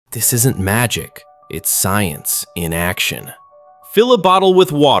This isn't magic, it's science in action. Fill a bottle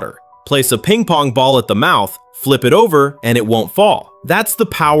with water, place a ping pong ball at the mouth, flip it over, and it won't fall. That's the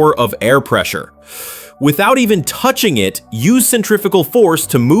power of air pressure. Without even touching it, use centrifugal force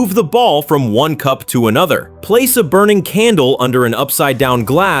to move the ball from one cup to another. Place a burning candle under an upside-down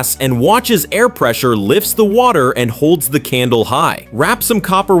glass and watch as air pressure lifts the water and holds the candle high. Wrap some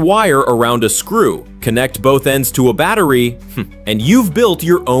copper wire around a screw, connect both ends to a battery, and you've built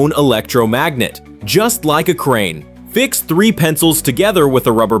your own electromagnet, just like a crane. Fix 3 pencils together with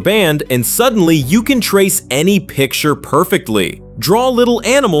a rubber band and suddenly you can trace any picture perfectly. Draw little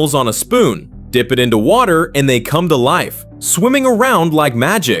animals on a spoon. Dip it into water and they come to life, swimming around like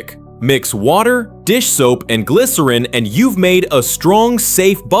magic. Mix water, dish soap, and glycerin and you've made a strong,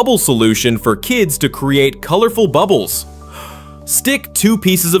 safe bubble solution for kids to create colorful bubbles. Stick 2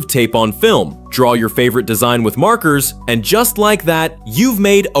 pieces of tape on film, draw your favorite design with markers, and just like that, you've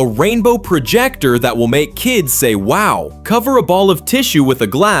made a rainbow projector that will make kids say wow. Cover a ball of tissue with a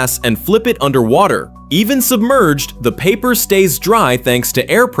glass and flip it underwater. Even submerged, the paper stays dry thanks to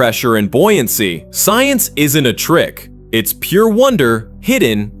air pressure and buoyancy. Science isn't a trick. It's pure wonder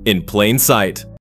hidden in plain sight.